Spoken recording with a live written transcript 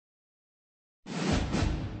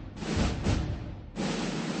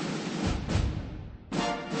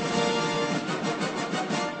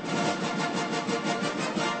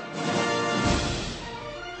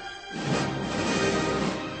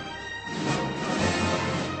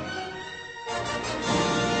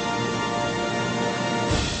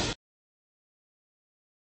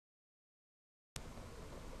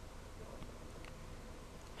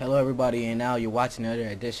everybody, and now you're watching another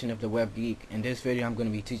edition of the Webgeek. In this video I'm going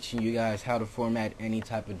to be teaching you guys how to format any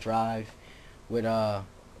type of drive with a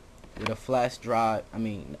flash drive.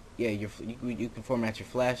 You can format your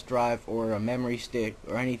flash drive or a memory stick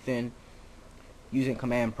or anything using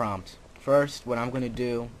command prompts. First, what I'm going to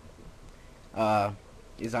do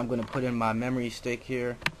is I'm going to put in my memory stick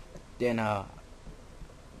here, then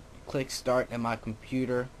click start in my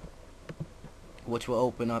computer, which will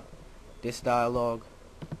open up this dialog.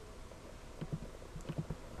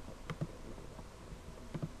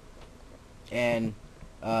 And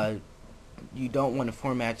you don't want to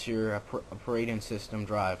format your operating system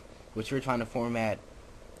drive. What you're trying to format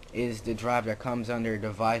is the drive that comes under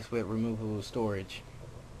device with removable storage.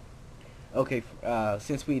 Okay,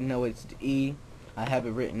 since we know it's E, I have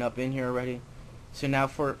it written up in here already. So now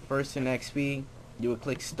for first in XP, you would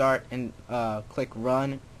click start and click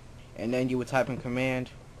run, and then you would type in command.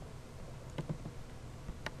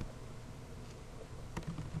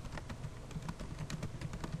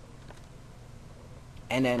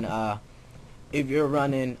 And then if you're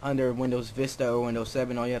running under Windows Vista or Windows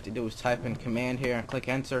 7, all you have to do is type in command here and click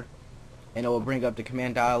enter, and it will bring up the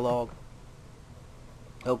command dialog.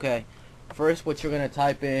 Okay, first what you're going to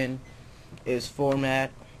type in is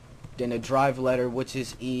format, then the drive letter, which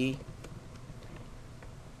is E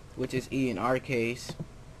in our case.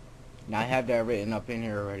 Now I have that written up in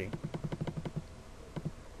here already.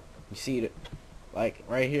 You see it, like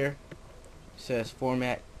right here, it says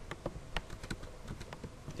format,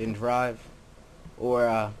 then drive,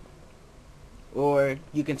 or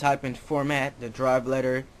you can type in format the drive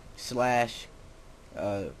letter slash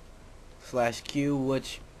Q,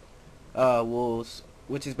 which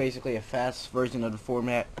is basically a fast version of the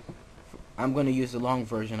format. I'm going to use the long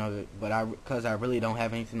version of it, but because I really don't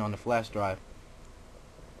have anything on the flash drive.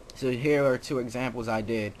 So here are two examples I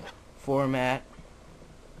did. Format,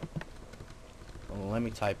 let me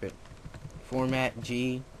type it, format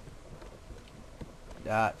G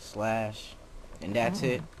dot slash, and that's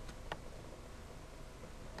it.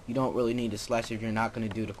 You don't really need to slash if you're not going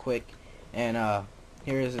to do the quick. And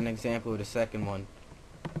here is an example of the second one,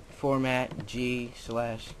 format G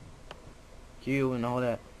slash Q and all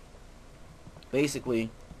that. Basically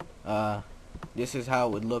this is how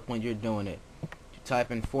it would look when you're doing it. You type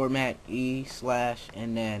in format E slash,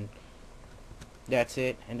 and then that's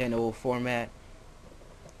it, and then it will format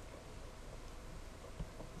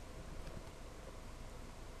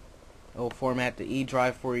the E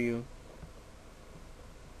drive for you.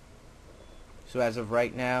 So as of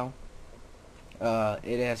right now,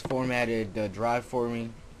 it has formatted the drive for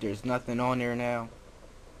me. There's nothing on there now.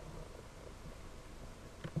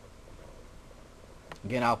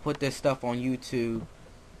 Again, I'll put this stuff on YouTube.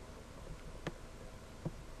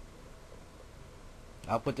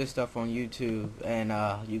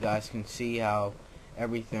 And you guys can see how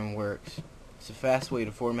everything works. It's a fast way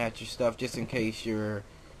to format your stuff, just in case you're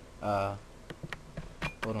hold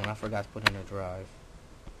on, I forgot to put in a drive.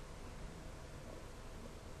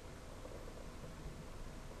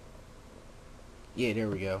 Yeah, there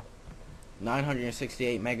we go.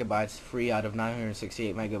 968 megabytes free out of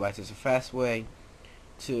 968 megabytes. It's a fast way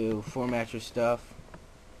to format your stuff.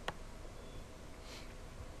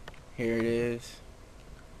 Here it is.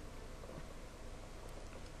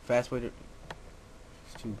 Fast way to,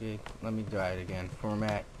 it's too big. Let me try it again.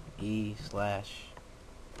 Format E slash.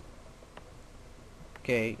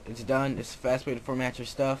 Okay, it's done. It's a fast way to format your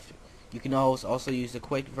stuff. You can also use the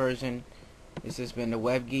quick version. This has been the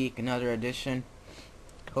Webgeek, another edition.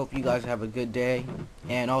 Hope you guys have a good day.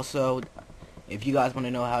 And also, if you guys want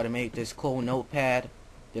to know how to make this cool notepad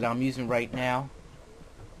that I'm using right now,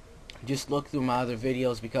 just look through my other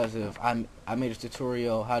videos, because I made a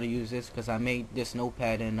tutorial how to use this, because I made this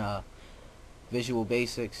notepad in Visual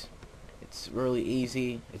Basics. It's really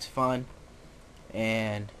easy, it's fun,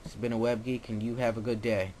 and it's been a Webgeek, and you have a good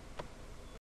day.